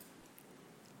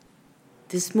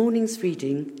This morning's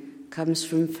reading comes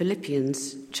from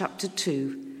Philippians chapter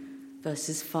 2,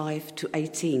 verses 5 to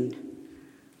 18,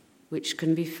 which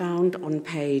can be found on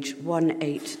page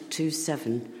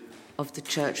 1827 of the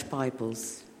Church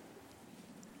Bibles.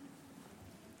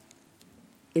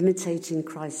 Imitating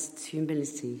Christ's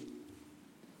humility.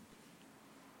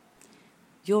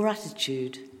 Your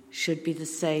attitude should be the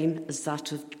same as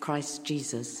that of Christ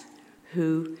Jesus,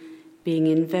 who, being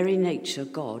in very nature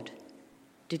God,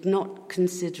 did not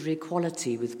consider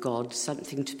equality with God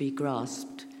something to be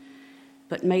grasped,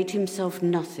 but made himself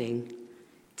nothing,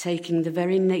 taking the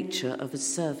very nature of a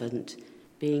servant,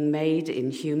 being made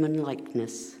in human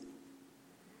likeness.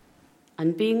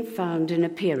 And being found in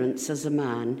appearance as a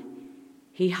man,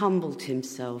 he humbled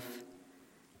himself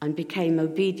and became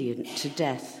obedient to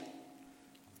death,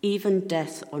 even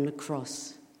death on a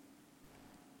cross.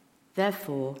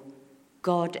 Therefore,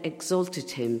 God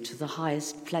exalted him to the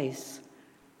highest place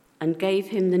and gave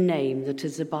him the name that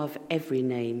is above every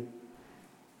name,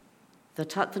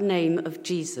 that at the name of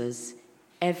Jesus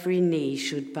every knee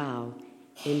should bow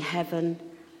in heaven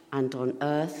and on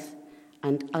earth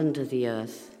and under the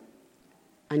earth,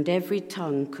 and every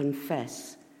tongue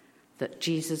confess that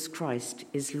Jesus Christ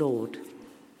is Lord,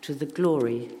 to the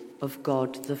glory of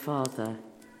God the Father.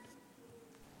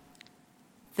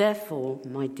 Therefore,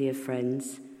 my dear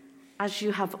friends, as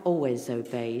you have always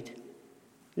obeyed,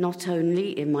 not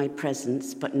only in my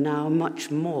presence, but now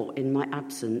much more in my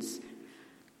absence,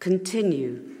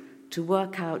 continue to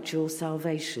work out your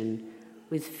salvation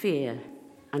with fear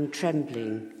and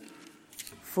trembling.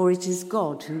 For it is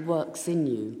God who works in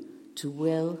you to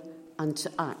will and to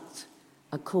act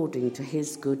according to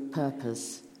his good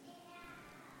purpose.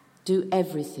 Do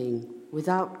everything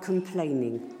without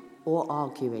complaining or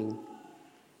arguing,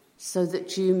 so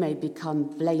that you may become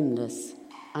blameless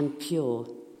and pure,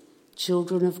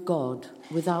 children of God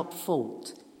without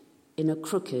fault, in a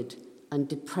crooked and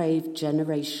depraved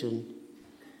generation,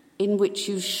 in which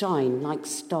you shine like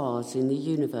stars in the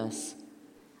universe,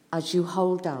 as you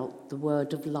hold out the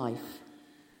word of life,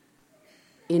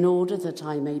 in order that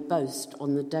I may boast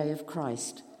on the day of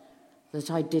Christ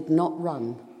that I did not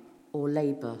run or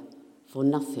labour for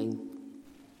nothing.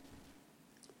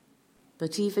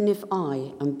 But even if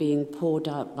I am being poured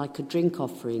out like a drink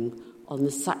offering on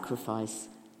the sacrifice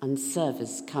and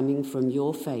service coming from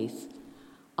your faith,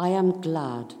 I am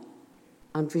glad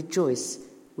and rejoice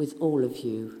with all of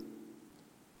you.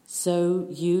 So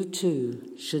you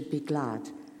too should be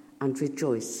glad and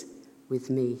rejoice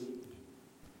with me.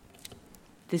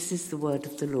 This is the word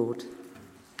of the Lord.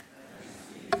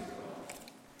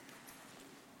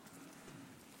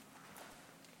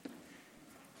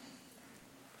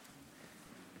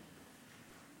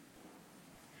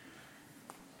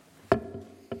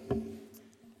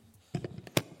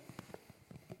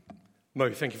 Mo,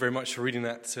 thank you very much for reading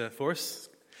that for us.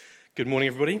 Good morning,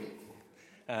 everybody.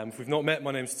 If we've not met,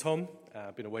 my name's Tom.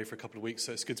 I've been away for a couple of weeks,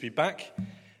 so it's good to be back.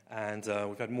 And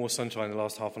we've had more sunshine in the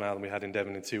last half an hour than we had in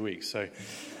Devon in 2 weeks. So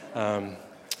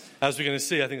as we're going to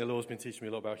see, I think the Lord's been teaching me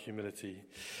a lot about humility.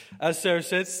 As Sarah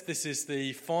said, this is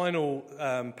the final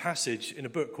passage in a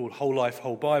book called Whole Life,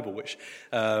 Whole Bible, which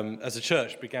as a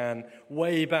church began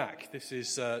way back. This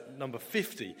is number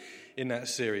 50 in that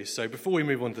series. So before we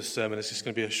move on to the sermon, it's just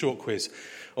going to be a short quiz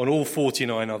on all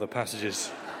 49 other passages.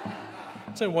 I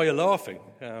don't know why you're laughing.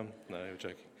 No, you're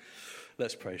joking.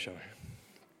 Let's pray, shall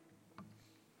we?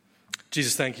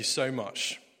 Jesus, thank you so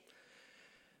much.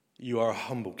 You are a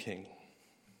humble King.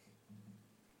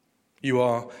 You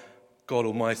are God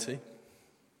Almighty,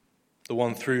 the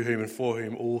one through whom and for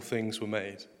whom all things were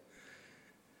made.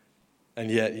 And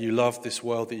yet you loved this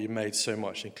world that you made so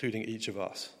much, including each of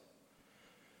us.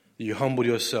 You humbled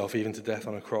yourself even to death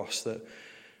on a cross, that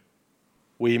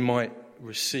we might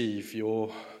receive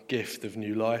your gift of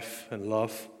new life and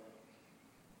love,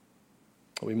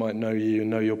 that we might know you and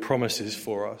know your promises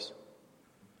for us.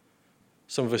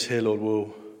 Some of us here, Lord,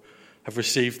 will have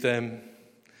received them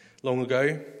long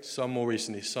ago, some more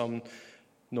recently, some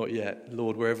not yet.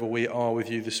 Lord, wherever we are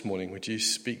with you this morning, would you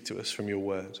speak to us from your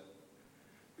word?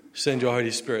 Send your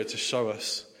Holy Spirit to show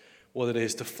us what it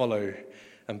is to follow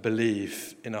and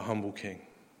believe in a humble King.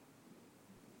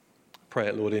 Pray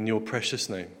it, Lord, in your precious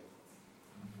name.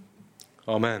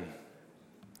 Amen.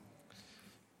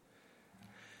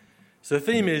 So the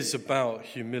theme is about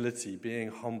humility, being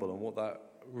humble, and what that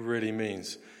really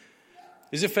means.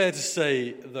 Is it fair to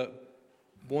say that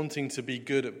wanting to be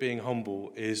good at being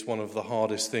humble is one of the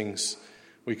hardest things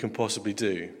we can possibly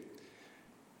do?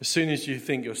 As soon as you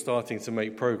think you're starting to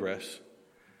make progress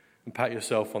and pat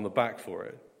yourself on the back for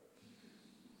it,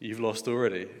 you've lost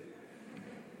already.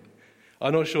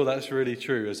 I'm not sure that's really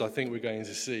true, as I think we're going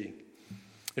to see.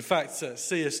 In fact,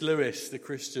 C.S. Lewis, the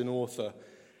Christian author,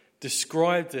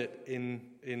 described it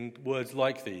in words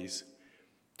like these.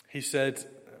 He said,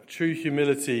 true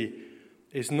humility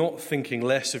is not thinking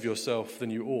less of yourself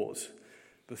than you ought,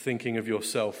 but thinking of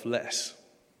yourself less.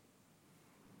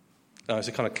 Now, it's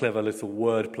a kind of clever little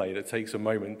wordplay that takes a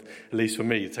moment, at least for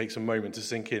me, it takes a moment to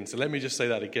sink in. So let me just say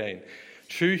that again.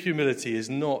 True humility is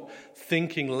not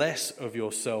thinking less of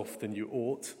yourself than you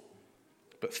ought,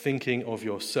 but thinking of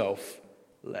yourself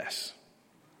less.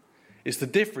 It's the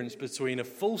difference between a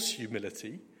false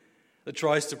humility that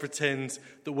tries to pretend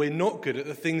that we're not good at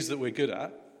the things that we're good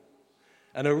at,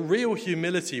 and a real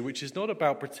humility which is not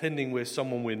about pretending we're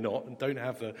someone we're not and don't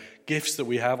have the gifts that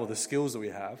we have or the skills that we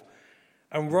have,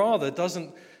 and rather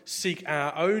doesn't seek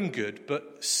our own good,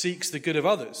 but seeks the good of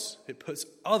others. It puts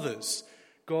others,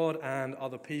 God and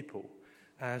other people,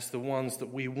 as the ones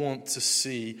that we want to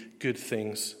see good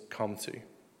things come to.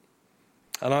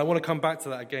 And I want to come back to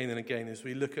that again and again as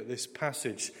we look at this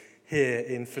passage here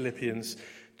in Philippians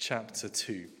chapter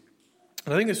 2.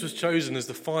 And I think this was chosen as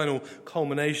the final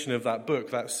culmination of that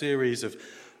book, that series of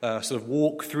sort of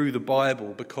walk through the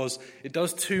Bible, because it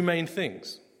does two main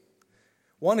things.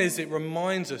 One is it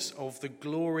reminds us of the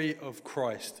glory of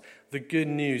Christ, the good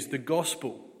news, the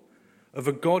gospel of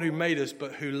a God who made us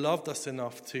but who loved us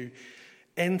enough to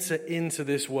enter into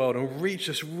this world and reach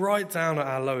us right down at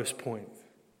our lowest point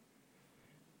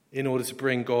in order to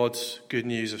bring God's good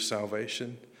news of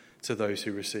salvation to those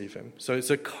who receive him. So it's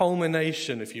a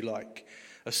culmination, if you like,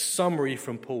 a summary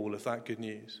from Paul of that good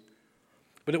news.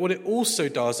 But what it also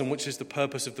does, and which is the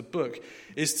purpose of the book,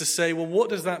 is to say, well, what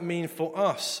does that mean for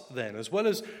us then? As well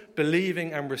as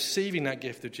believing and receiving that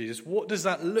gift of Jesus, what does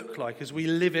that look like as we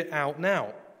live it out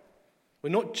now? We're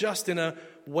not just in a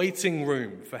waiting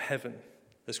room for heaven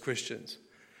as Christians.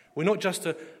 We're not just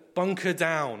to bunker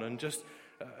down and just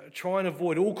try and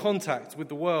avoid all contact with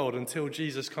the world until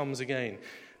Jesus comes again.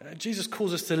 Jesus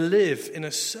calls us to live in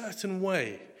a certain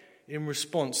way in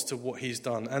response to what he's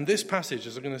done. And this passage,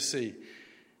 as we're going to see,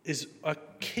 is a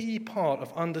key part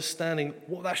of understanding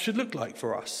what that should look like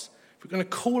for us. If we're going to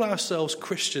call ourselves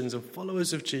Christians and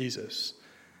followers of Jesus,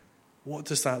 what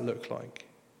does that look like?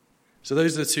 So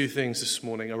those are the two things this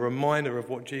morning, a reminder of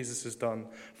what Jesus has done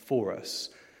for us,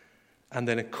 and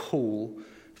then a call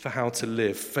for how to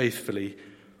live faithfully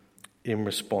in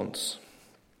response.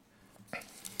 The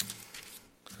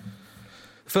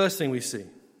first thing we see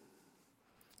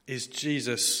is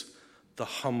Jesus, the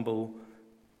humble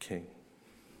King.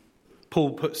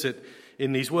 Paul puts it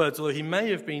in these words, although he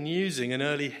may have been using an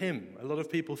early hymn. A lot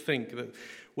of people think that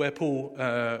where Paul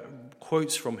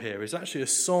quotes from here is actually a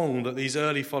song that these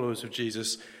early followers of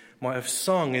Jesus might have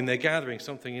sung in their gathering.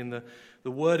 Something in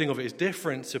the wording of it is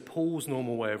different to Paul's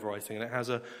normal way of writing, and it has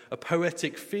a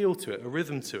poetic feel to it, a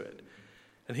rhythm to it.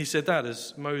 And he said that,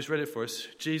 as Mose read it for us,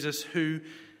 Jesus, who,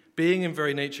 being in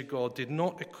very nature God, did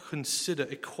not consider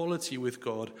equality with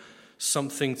God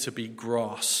something to be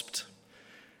grasped.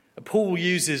 Paul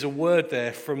uses a word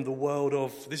there from the world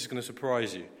of, this is going to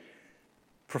surprise you,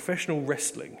 professional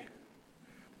wrestling.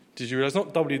 Did you realize?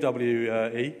 Not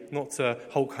WWE, not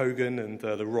Hulk Hogan and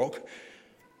The Rock,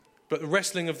 but the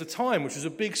wrestling of the time, which was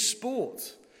a big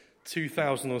sport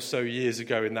 2,000 or so years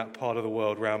ago in that part of the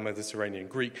world around Mediterranean,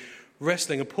 Greek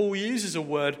wrestling. And Paul uses a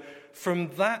word from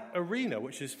that arena,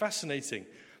 which is fascinating.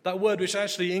 That word which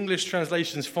actually English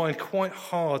translations find quite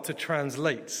hard to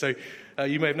translate. So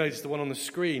you may have noticed the one on the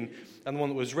screen and the one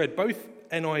that was read, both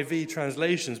NIV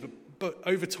translations, but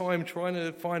over time trying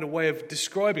to find a way of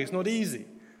describing it's not easy.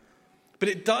 But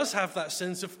it does have that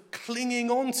sense of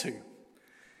clinging on to.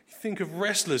 You think of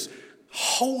wrestlers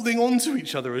holding on to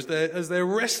each other as they're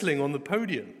wrestling on the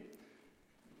podium.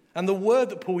 And the word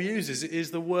that Paul uses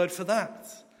is the word for that.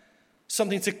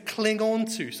 Something to cling on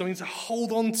to, something to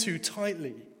hold on to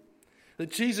tightly. That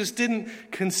Jesus didn't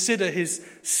consider his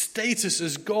status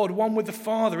as God, one with the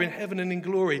Father in heaven and in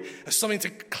glory, as something to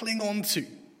cling on to.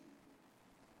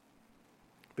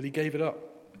 But he gave it up.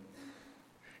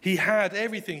 He had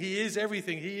everything. He is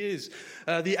everything. He is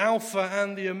the Alpha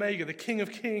and the Omega, the King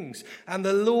of Kings and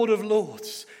the Lord of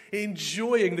Lords,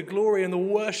 enjoying the glory and the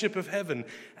worship of heaven.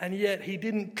 And yet he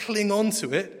didn't cling on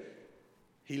to it.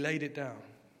 He laid it down.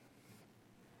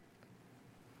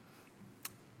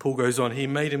 Paul goes on, he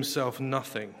made himself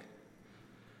nothing,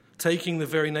 taking the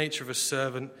very nature of a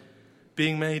servant,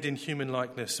 being made in human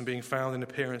likeness and being found in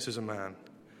appearance as a man.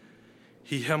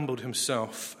 He humbled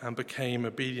himself and became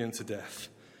obedient to death,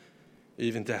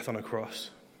 even death on a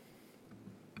cross.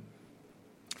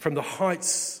 From the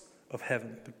heights of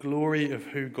heaven, the glory of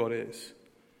who God is,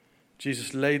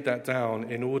 Jesus laid that down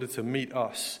in order to meet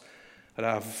us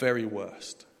at our very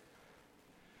worst.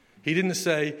 He didn't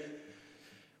say,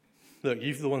 look,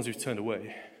 you're the ones who've turned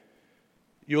away.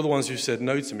 You're the ones who said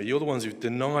no to me. You're the ones who've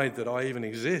denied that I even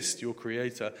exist, your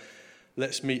creator.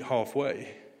 Let's meet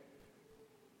halfway.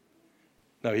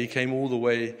 No, he came all the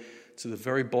way to the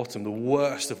very bottom, the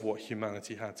worst of what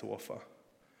humanity had to offer,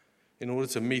 in order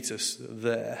to meet us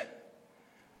there,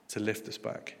 to lift us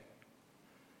back.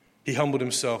 He humbled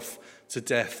himself to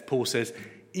death, Paul says,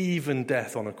 even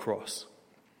death on a cross.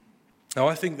 Now,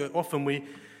 I think that often we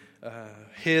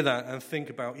hear that and think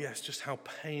about, yes, just how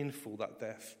painful that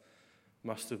death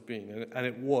must have been. And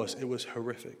it was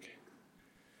horrific.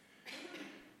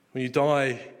 When you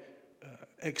die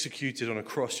executed on a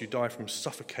cross, you die from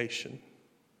suffocation.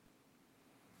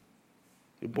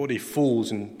 Your body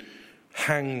falls and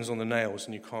hangs on the nails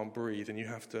and you can't breathe, and you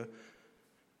have to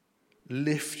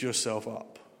lift yourself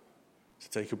up to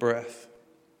take a breath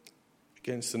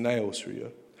against the nails through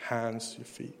your hands, your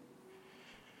feet.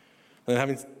 And then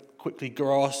having to quickly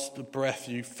grasp the breath,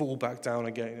 you fall back down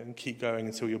again and keep going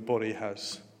until your body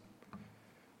has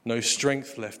no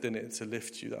strength left in it to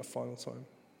lift you that final time.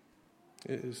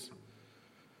 It is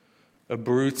a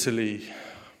brutally,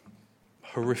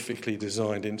 horrifically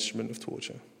designed instrument of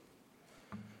torture.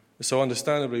 So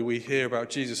understandably, we hear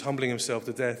about Jesus humbling himself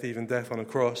to death, even death on a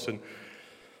cross, and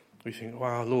we think,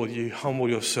 wow, Lord, you humble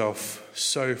yourself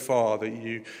so far that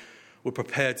you were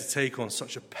prepared to take on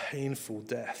such a painful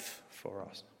death for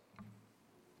us.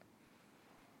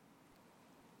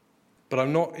 But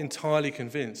I'm not entirely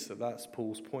convinced that that's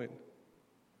Paul's point.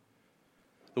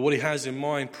 That what he has in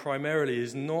mind primarily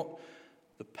is not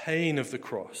the pain of the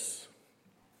cross.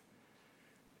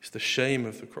 It's the shame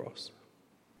of the cross.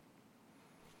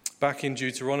 Back in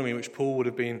Deuteronomy, which Paul would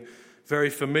have been very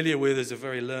familiar with as a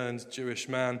very learned Jewish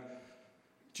man,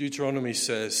 Deuteronomy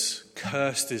says,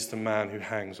 "Cursed is the man who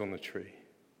hangs on the tree."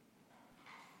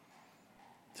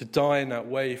 To die in that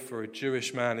way for a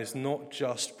Jewish man is not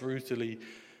just brutally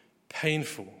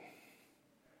painful,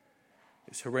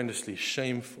 it's horrendously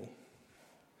shameful.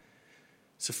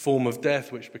 It's a form of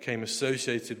death which became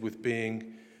associated with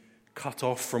being cut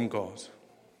off from God.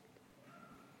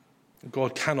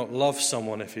 God cannot love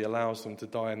someone if he allows them to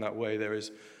die in that way. There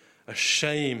is a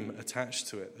shame attached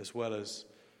to it as well as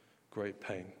great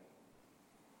pain.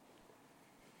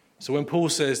 So when Paul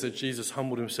says that Jesus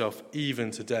humbled himself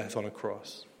even to death on a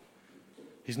cross,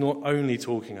 he's not only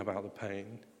talking about the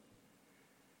pain,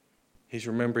 he's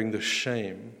remembering the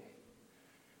shame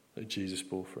that Jesus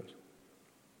bore for us.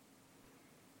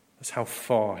 That's how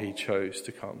far he chose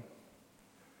to come.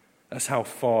 That's how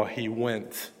far he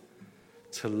went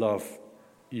to love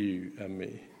you and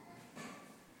me.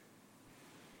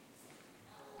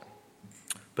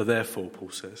 But therefore, Paul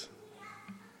says,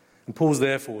 and Paul's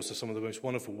therefores are some of the most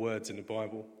wonderful words in the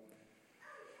Bible.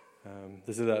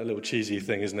 There's that little cheesy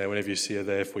thing, isn't there? Whenever you see a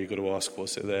therefore, you've got to ask,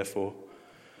 what's it there for?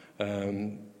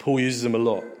 Paul uses them a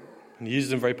lot, and he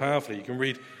uses them very powerfully. You can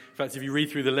read, in fact, if you read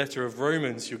through the letter of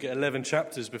Romans, you'll get 11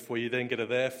 chapters before you then get a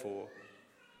therefore.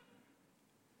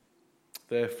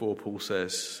 Therefore, Paul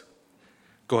says,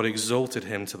 God exalted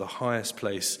him to the highest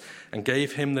place and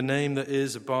gave him the name that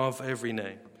is above every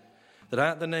name, that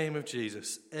at the name of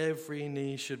Jesus every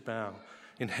knee should bow,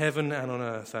 in heaven and on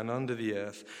earth and under the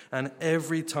earth, and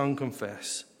every tongue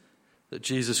confess that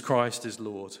Jesus Christ is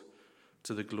Lord,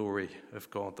 to the glory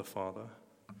of God the Father.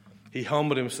 He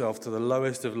humbled himself to the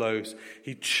lowest of lows.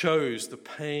 He chose the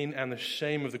pain and the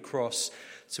shame of the cross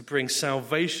to bring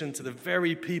salvation to the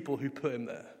very people who put him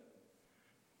there.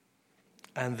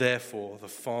 And therefore, the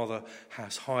Father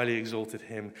has highly exalted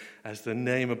him as the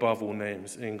name above all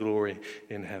names in glory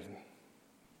in heaven.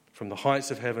 From the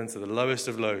heights of heaven to the lowest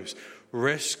of lows,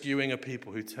 rescuing a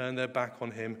people who turn their back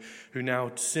on him, who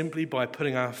now simply by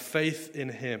putting our faith in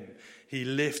him, he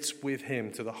lifts with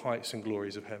him to the heights and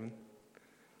glories of heaven.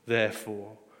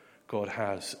 Therefore, God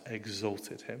has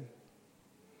exalted him.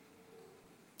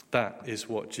 That is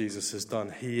what Jesus has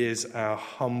done. He is our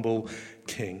humble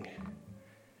King.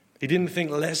 He didn't think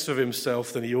less of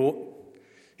himself than he ought.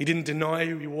 He didn't deny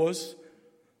who he was.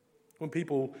 When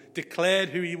people declared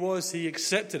who he was, he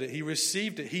accepted it. He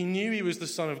received it. He knew he was the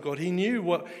Son of God. He knew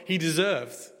what he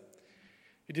deserved.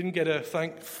 He didn't get a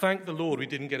thank the Lord we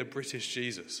didn't get a British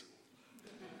Jesus.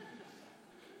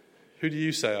 Who do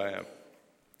you say I am?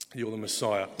 You're the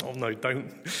Messiah. Oh no,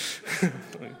 don't.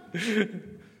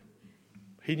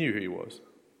 He knew who he was.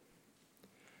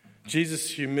 Jesus'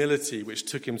 humility, which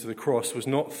took him to the cross, was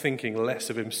not thinking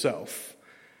less of himself.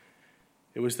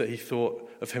 It was that he thought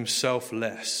of himself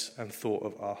less and thought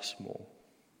of us more.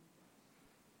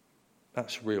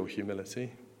 That's real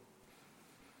humility.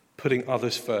 Putting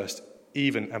others first,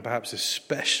 even and perhaps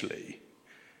especially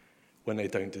when they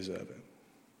don't deserve it.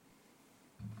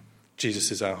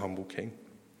 Jesus is our humble King.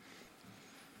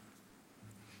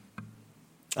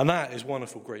 And that is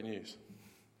wonderful, great news.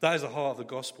 That is the heart of the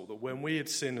gospel, that when we had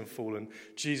sinned and fallen,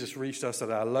 Jesus reached us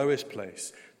at our lowest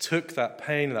place, took that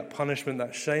pain, that punishment,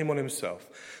 that shame on himself,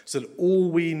 so that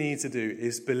all we need to do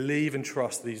is believe and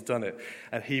trust that he's done it,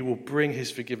 and he will bring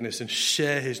his forgiveness and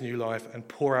share his new life and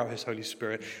pour out his Holy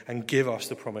Spirit and give us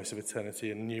the promise of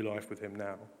eternity and new life with him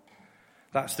now.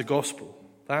 That's the gospel.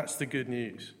 That's the good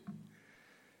news.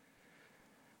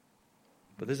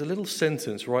 But there's a little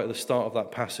sentence right at the start of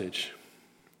that passage,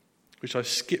 which I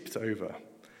skipped over,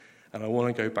 and I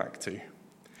want to go back to.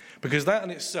 Because that in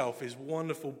itself is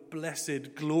wonderful,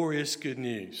 blessed, glorious good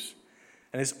news.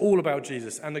 And it's all about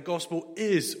Jesus. And the gospel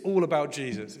is all about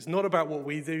Jesus. It's not about what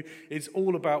we do. It's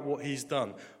all about what he's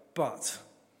done. But,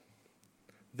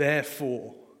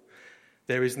 therefore,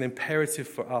 there is an imperative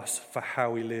for us for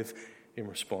how we live in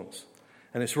response.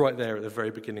 And it's right there at the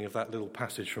very beginning of that little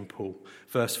passage from Paul.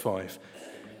 Verse 5.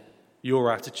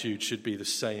 Your attitude should be the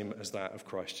same as that of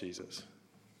Christ Jesus.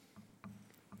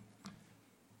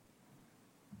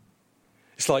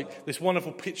 It's like this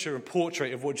wonderful picture and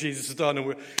portrait of what Jesus has done.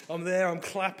 And I'm there, I'm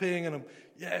clapping, and I'm,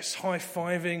 yes,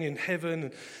 high-fiving in heaven.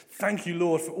 And thank you,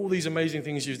 Lord, for all these amazing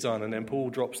things you've done. And then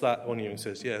Paul drops that on you and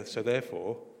says, yeah, so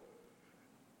therefore,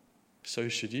 so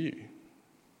should you.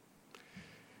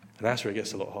 And that's where it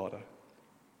gets a lot harder.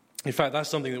 In fact, that's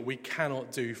something that we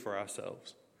cannot do for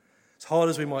ourselves. As hard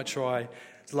as we might try,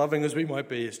 as loving as we might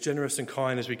be, as generous and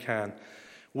kind as we can,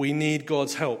 we need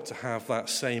God's help to have that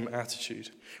same attitude.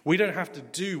 We don't have to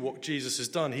do what Jesus has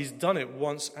done. He's done it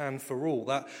once and for all.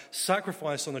 That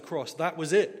sacrifice on the cross, that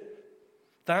was it.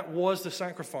 That was the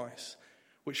sacrifice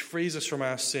which frees us from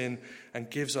our sin and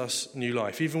gives us new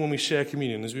life. Even when we share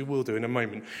communion, as we will do in a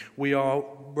moment, we are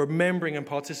remembering and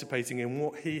participating in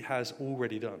what he has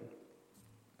already done.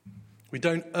 We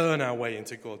don't earn our way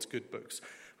into God's good books,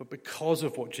 but because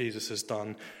of what Jesus has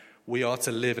done, we are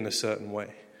to live in a certain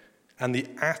way. And the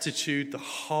attitude, the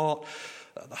heart,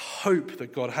 the hope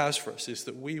that God has for us is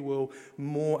that we will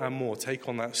more and more take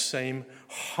on that same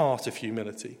heart of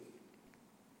humility.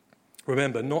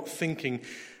 Remember, not thinking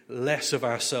less of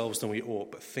ourselves than we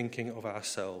ought, but thinking of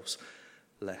ourselves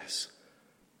less.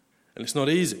 And it's not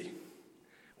easy.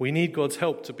 We need God's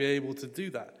help to be able to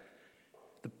do that.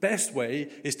 The best way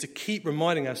is to keep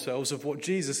reminding ourselves of what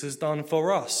Jesus has done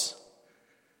for us.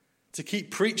 To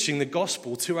keep preaching the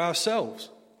gospel to ourselves.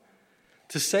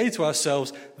 To say to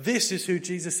ourselves, this is who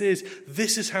Jesus is.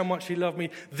 This is how much he loved me.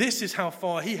 This is how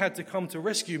far he had to come to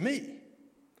rescue me.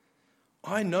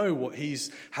 I know what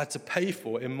he's had to pay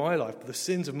for in my life, for the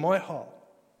sins of my heart.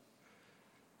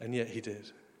 And yet he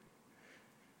did.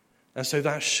 And so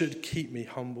that should keep me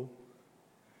humble.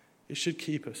 It should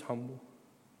keep us humble.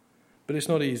 But it's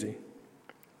not easy.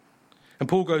 And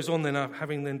Paul goes on then,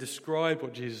 having then described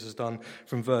what Jesus has done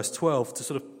from verse 12, to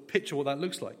sort of picture what that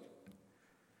looks like.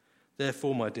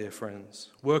 Therefore, my dear friends,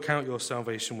 work out your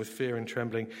salvation with fear and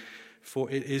trembling,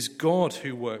 for it is God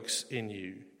who works in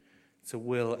you to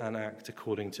will and act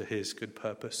according to his good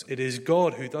purpose. It is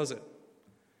God who does it,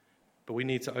 but we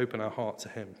need to open our heart to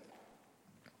him.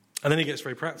 And then he gets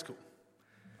very practical.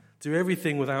 Do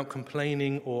everything without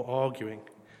complaining or arguing,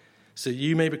 so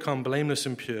you may become blameless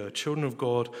and pure, children of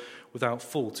God without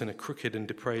fault in a crooked and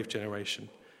depraved generation,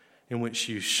 in which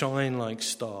you shine like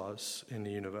stars in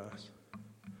the universe.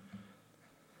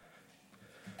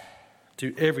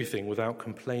 Do everything without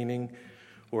complaining,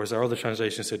 or as our other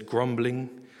translation said, grumbling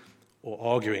or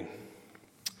arguing.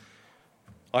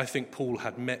 I think Paul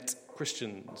had met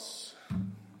Christians.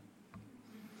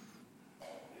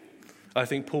 I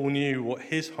think Paul knew what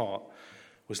his heart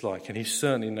was like, and he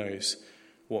certainly knows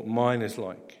what mine is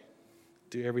like.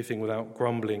 Do everything without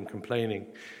grumbling, complaining,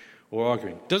 or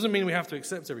arguing. Doesn't mean we have to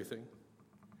accept everything.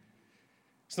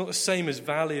 It's not the same as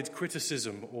valid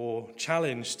criticism or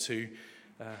challenge to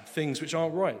things which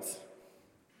aren't right.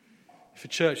 If a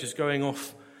church is going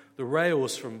off the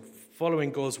rails from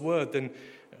following God's word, then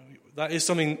that is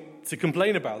something to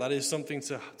complain about. That is something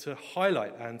to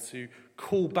highlight and to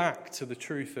call back to the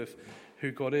truth of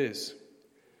who God is.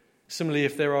 Similarly,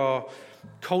 if there are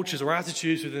cultures or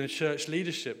attitudes within the church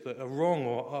leadership that are wrong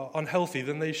or are unhealthy,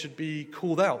 then they should be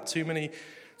called out. Too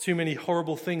many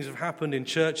horrible things have happened in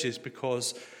churches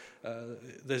because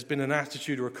there's been an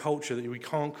attitude or a culture that we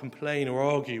can't complain or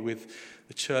argue with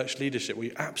the church leadership.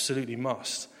 We absolutely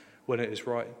must when it is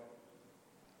right.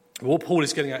 What Paul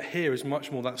is getting at here is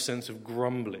much more that sense of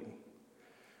grumbling.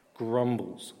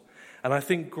 Grumbles. And I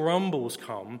think grumbles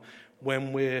come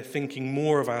when we're thinking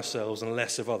more of ourselves and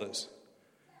less of others.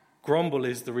 Grumble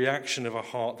is the reaction of a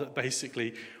heart that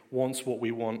basically wants what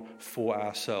we want for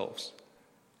ourselves.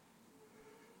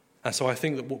 And so I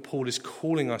think that what Paul is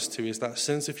calling us to is that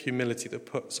sense of humility that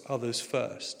puts others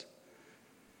first.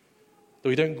 That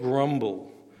we don't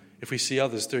grumble if we see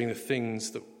others doing the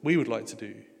things that we would like to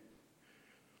do.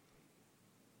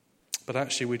 But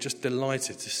actually, we're just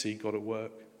delighted to see God at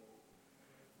work.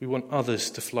 We want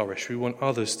others to flourish. We want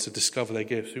others to discover their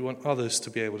gifts. We want others to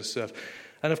be able to serve.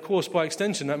 And of course, by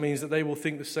extension, that means that they will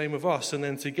think the same of us. And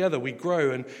then together we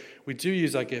grow and we do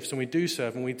use our gifts and we do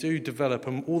serve and we do develop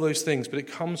and all those things. But it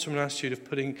comes from an attitude of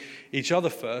putting each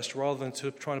other first rather than to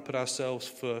trying to put ourselves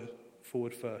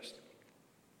forward first.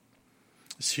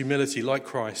 It's humility, like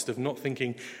Christ, of not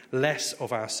thinking less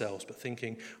of ourselves, but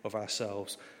thinking of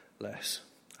ourselves less.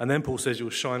 And then Paul says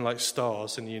you'll shine like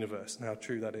stars in the universe, and how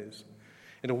true that is.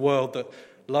 In a world that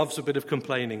loves a bit of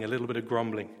complaining, a little bit of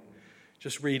grumbling.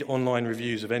 Just read online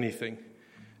reviews of anything,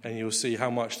 and you'll see how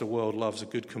much the world loves a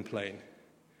good complaint.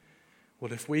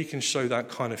 Well, if we can show that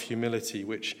kind of humility,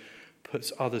 which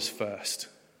puts others first,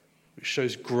 which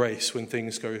shows grace when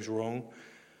things go wrong,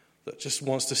 that just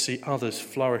wants to see others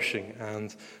flourishing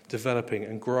and developing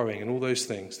and growing and all those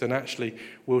things, then actually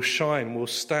we'll shine, we'll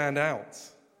stand out.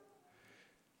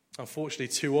 Unfortunately,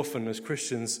 too often as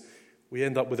Christians, we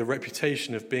end up with a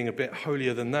reputation of being a bit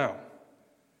holier than thou.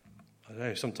 I don't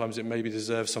know, sometimes it may be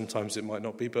deserved, sometimes it might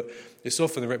not be, but it's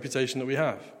often the reputation that we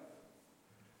have.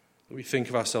 That we think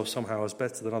of ourselves somehow as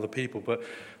better than other people, but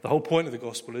the whole point of the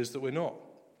gospel is that we're not.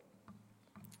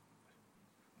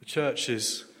 The church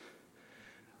is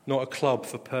not a club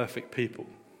for perfect people.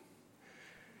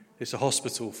 It's a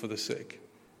hospital for the sick.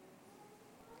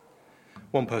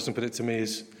 One person put it to me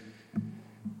as,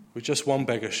 we're just one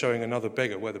beggar showing another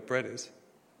beggar where the bread is.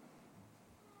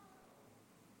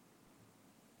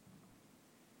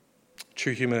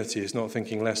 True humility is not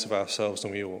thinking less of ourselves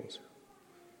than we ought,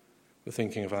 but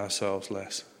thinking of ourselves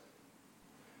less.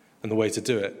 And the way to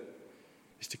do it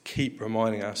is to keep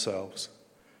reminding ourselves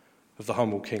of the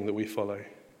humble King that we follow,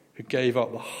 who gave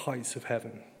up the heights of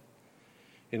heaven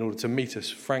in order to meet us,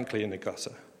 frankly, in the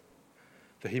gutter,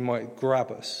 that he might grab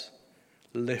us,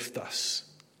 lift us,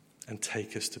 and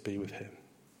take us to be with him,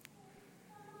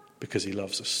 because he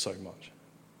loves us so much.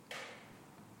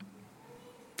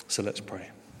 So let's pray.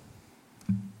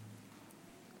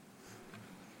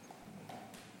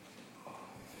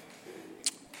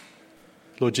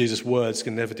 Lord Jesus, words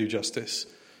can never do justice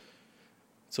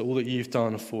to all that you've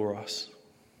done for us.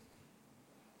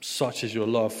 Such is your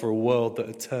love for a world that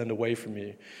had turned away from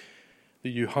you, that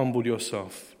you humbled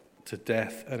yourself to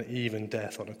death, and even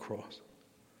death on a cross.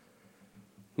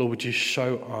 Lord, would you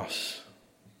show us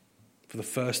for the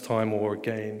first time or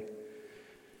again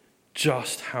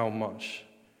just how much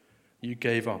you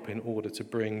gave up in order to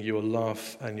bring your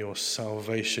love and your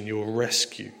salvation, your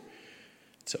rescue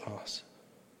to us.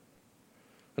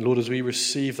 And Lord, as we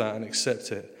receive that and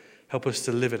accept it, help us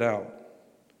to live it out.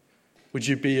 Would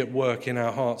you be at work in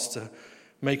our hearts to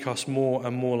make us more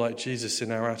and more like Jesus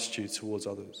in our attitude towards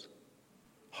others?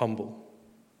 Humble,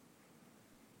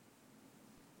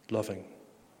 loving,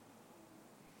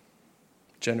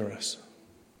 generous,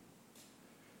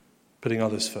 putting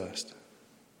others first.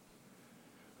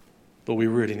 But we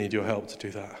really need your help to do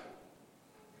that.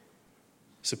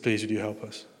 So please, would you help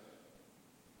us?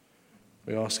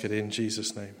 We ask it in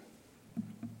Jesus' name.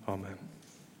 Amen.